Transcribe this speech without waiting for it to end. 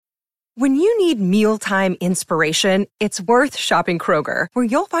When you need mealtime inspiration, it's worth shopping Kroger, where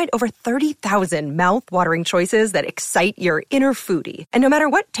you'll find over 30,000 mouth-watering choices that excite your inner foodie. And no matter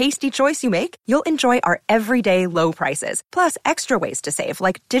what tasty choice you make, you'll enjoy our everyday low prices, plus extra ways to save,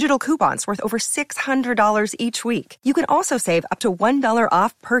 like digital coupons worth over $600 each week. You can also save up to $1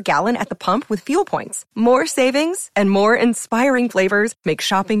 off per gallon at the pump with fuel points. More savings and more inspiring flavors make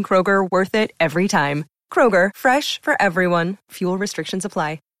shopping Kroger worth it every time. Kroger, fresh for everyone. Fuel restrictions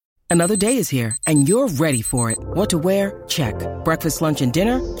apply. Another day is here, and you're ready for it. What to wear? Check. Breakfast, lunch, and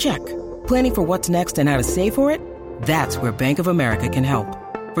dinner? Check. Planning for what's next and how to save for it? That's where Bank of America can help.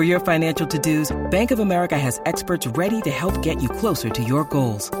 For your financial to-dos, Bank of America has experts ready to help get you closer to your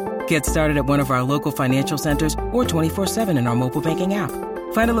goals. Get started at one of our local financial centers or 24/7 in our mobile banking app.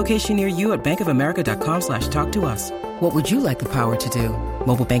 Find a location near you at bankofamerica.com/talktous. What would you like the power to do?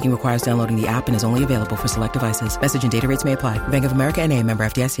 Mobile banking requires downloading the app and is only available for select devices. Message and data rates may apply. Bank of America N.A., member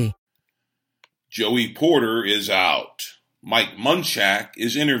FDIC. Joey Porter is out. Mike Munchak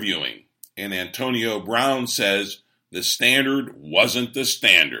is interviewing. And Antonio Brown says the standard wasn't the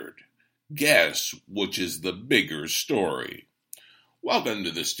standard. Guess which is the bigger story? Welcome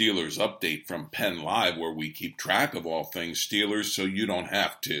to the Steelers Update from PennLive, where we keep track of all things Steelers so you don't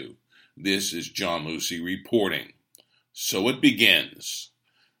have to. This is John Lucy reporting. So it begins.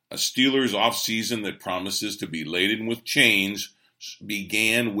 A Steelers offseason that promises to be laden with change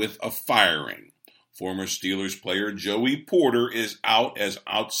began with a firing. Former Steelers player Joey Porter is out as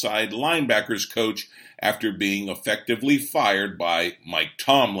outside linebackers coach after being effectively fired by Mike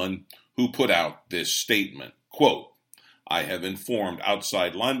Tomlin, who put out this statement. Quote, I have informed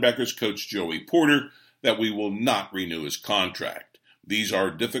outside linebackers coach Joey Porter that we will not renew his contract. These are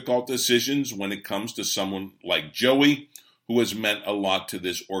difficult decisions when it comes to someone like Joey, who has meant a lot to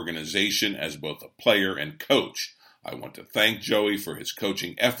this organization as both a player and coach. I want to thank Joey for his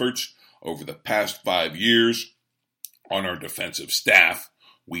coaching efforts over the past 5 years on our defensive staff.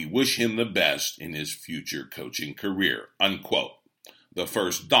 We wish him the best in his future coaching career, unquote. The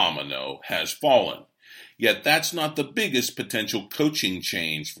first domino has fallen. Yet that's not the biggest potential coaching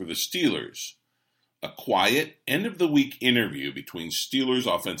change for the Steelers. A quiet end-of-the-week interview between Steelers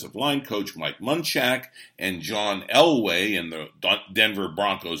offensive line coach Mike Munchak and John Elway and the Denver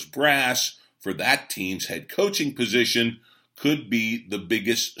Broncos brass for that team's head coaching position could be the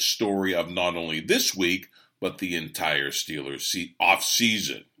biggest story of not only this week, but the entire Steelers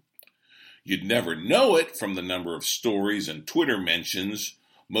off-season. You'd never know it from the number of stories and Twitter mentions,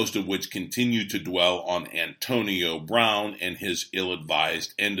 most of which continue to dwell on Antonio Brown and his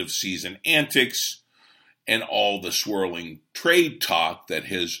ill-advised end-of-season antics, and all the swirling trade talk that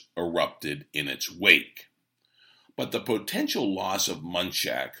has erupted in its wake. But the potential loss of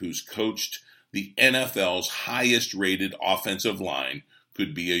Munchak, who's coached the NFL's highest-rated offensive line,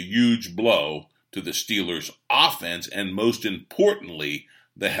 could be a huge blow to the Steelers' offense and, most importantly,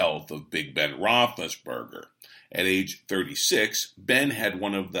 the health of Big Ben Roethlisberger. At age 36, Ben had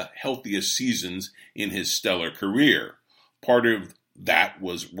one of the healthiest seasons in his stellar career. Part of that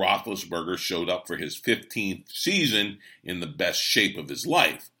was Roethlisberger showed up for his 15th season in the best shape of his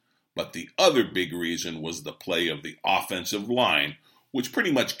life. But the other big reason was the play of the offensive line, which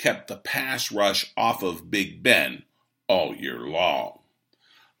pretty much kept the pass rush off of Big Ben all year long.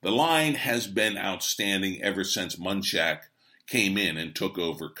 The line has been outstanding ever since Munchak came in and took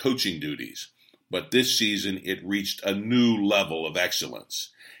over coaching duties, but this season it reached a new level of excellence.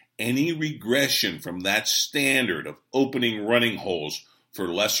 Any regression from that standard of opening running holes for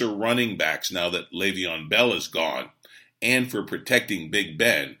lesser running backs now that Le'Veon Bell is gone, and for protecting Big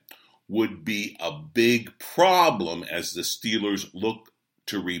Ben, would be a big problem as the Steelers look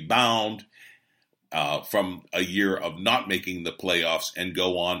to rebound from a year of not making the playoffs and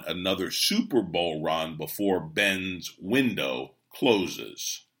go on another Super Bowl run before Ben's window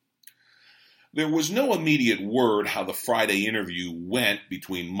closes. There was no immediate word how the Friday interview went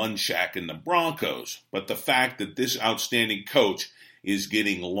between Munchak and the Broncos, but the fact that this outstanding coach is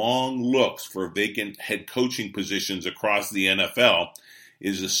getting long looks for vacant head coaching positions across the NFL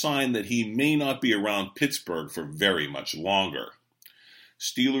is a sign that he may not be around Pittsburgh for very much longer.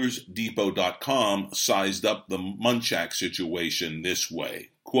 SteelersDepot.com sized up the Munchak situation this way.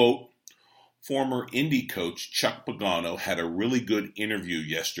 Quote, former Indy coach Chuck Pagano had a really good interview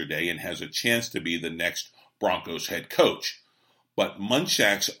yesterday and has a chance to be the next Broncos head coach. But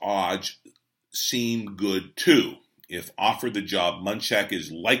Munchak's odds seem good too. If offered the job, Munchak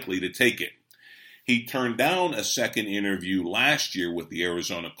is likely to take it. He turned down a second interview last year with the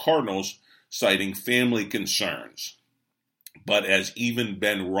Arizona Cardinals, citing family concerns. But as even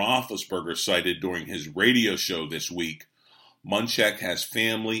Ben Roethlisberger cited during his radio show this week, Munchak has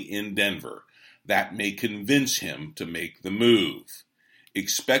family in Denver. That may convince him to make the move.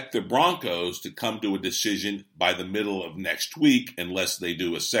 Expect the Broncos to come to a decision by the middle of next week unless they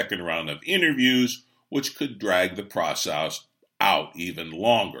do a second round of interviews, which could drag the process out even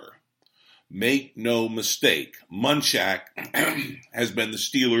longer. Make no mistake, Munchak has been the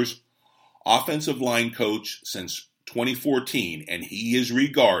Steelers' offensive line coach since 2014, and he is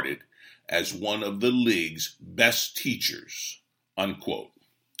regarded as one of the league's best teachers, unquote.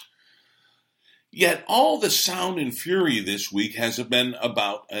 Yet all the sound and fury this week has been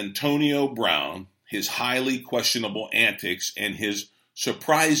about Antonio Brown, his highly questionable antics, and his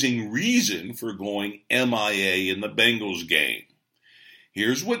surprising reason for going MIA in the Bengals game.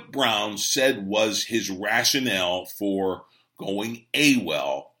 Here's what Brown said was his rationale for going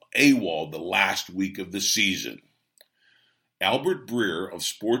AWOL the last week of the season. Albert Breer of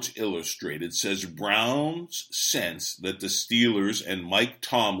Sports Illustrated says Brown's sense that the Steelers and Mike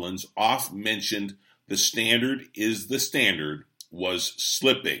Tomlin's oft-mentioned "the standard is the standard" was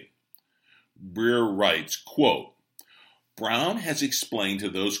slipping. Breer writes, quote, Brown has explained to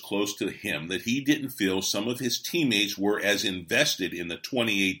those close to him that he didn't feel some of his teammates were as invested in the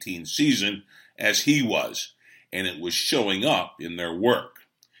 2018 season as he was, and it was showing up in their work.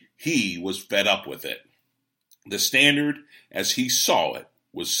 He was fed up with it. The standard, as he saw it,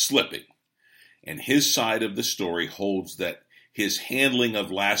 was slipping, and his side of the story holds that his handling of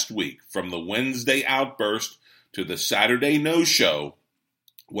last week, from the Wednesday outburst to the Saturday no-show,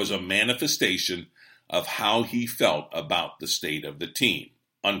 was a manifestation of how he felt about the state of the team,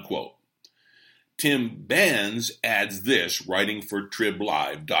 unquote. Tim Benz adds this, writing for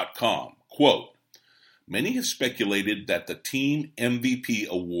TribLive.com, quote, Many have speculated that the team MVP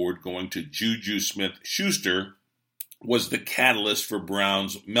award going to Juju Smith-Schuster was the catalyst for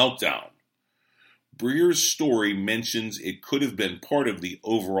Brown's meltdown. Breer's story mentions it could have been part of the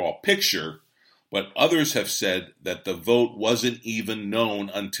overall picture, but others have said that the vote wasn't even known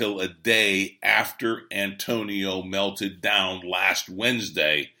until a day after Antonio melted down last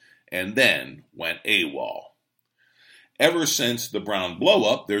Wednesday and then went AWOL. Ever since the Brown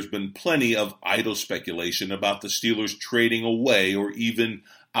blow-up, there's been plenty of idle speculation about the Steelers trading away or even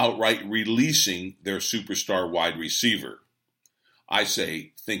outright releasing their superstar wide receiver. I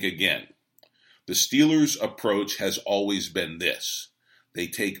say, think again. The Steelers' approach has always been this. They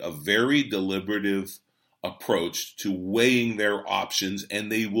take a very deliberative approach to weighing their options,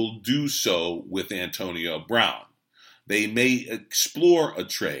 and they will do so with Antonio Brown. They may explore a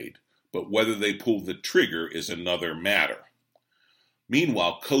trade, but whether they pull the trigger is another matter.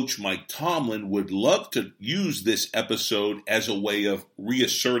 Meanwhile, Coach Mike Tomlin would love to use this episode as a way of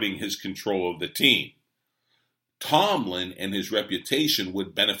reasserting his control of the team. Tomlin and his reputation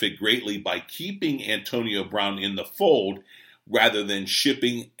would benefit greatly by keeping Antonio Brown in the fold rather than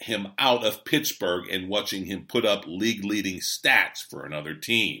shipping him out of Pittsburgh and watching him put up league-leading stats for another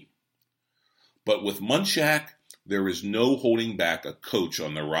team. But with Munchak, there is no holding back a coach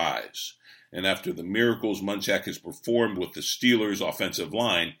on the rise. And after the miracles Munchak has performed with the Steelers' offensive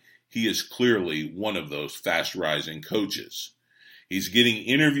line, he is clearly one of those fast-rising coaches. He's getting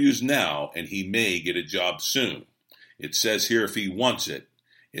interviews now, and he may get a job soon. It says here if he wants it,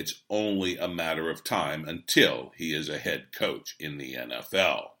 it's only a matter of time until he is a head coach in the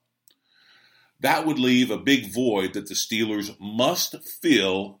NFL. That would leave a big void that the Steelers must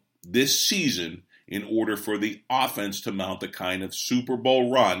fill this season in order for the offense to mount the kind of Super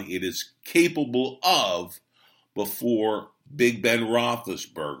Bowl run it is capable of before Big Ben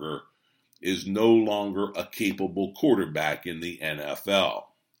Roethlisberger is no longer a capable quarterback in the NFL.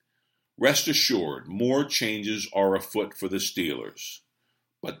 Rest assured, more changes are afoot for the Steelers,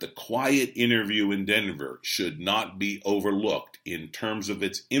 but the quiet interview in Denver should not be overlooked in terms of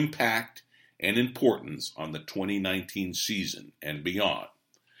its impact and importance on the 2019 season and beyond.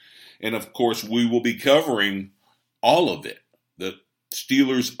 And of course, we will be covering all of it. The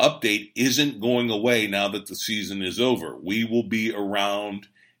Steelers update isn't going away now that the season is over. We will be around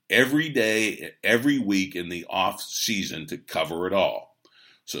every day, every week in the off season to cover it all.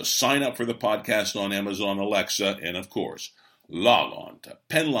 So sign up for the podcast on Amazon Alexa, and of course, log on to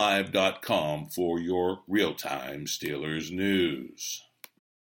PennLive.com for your real-time Steelers news.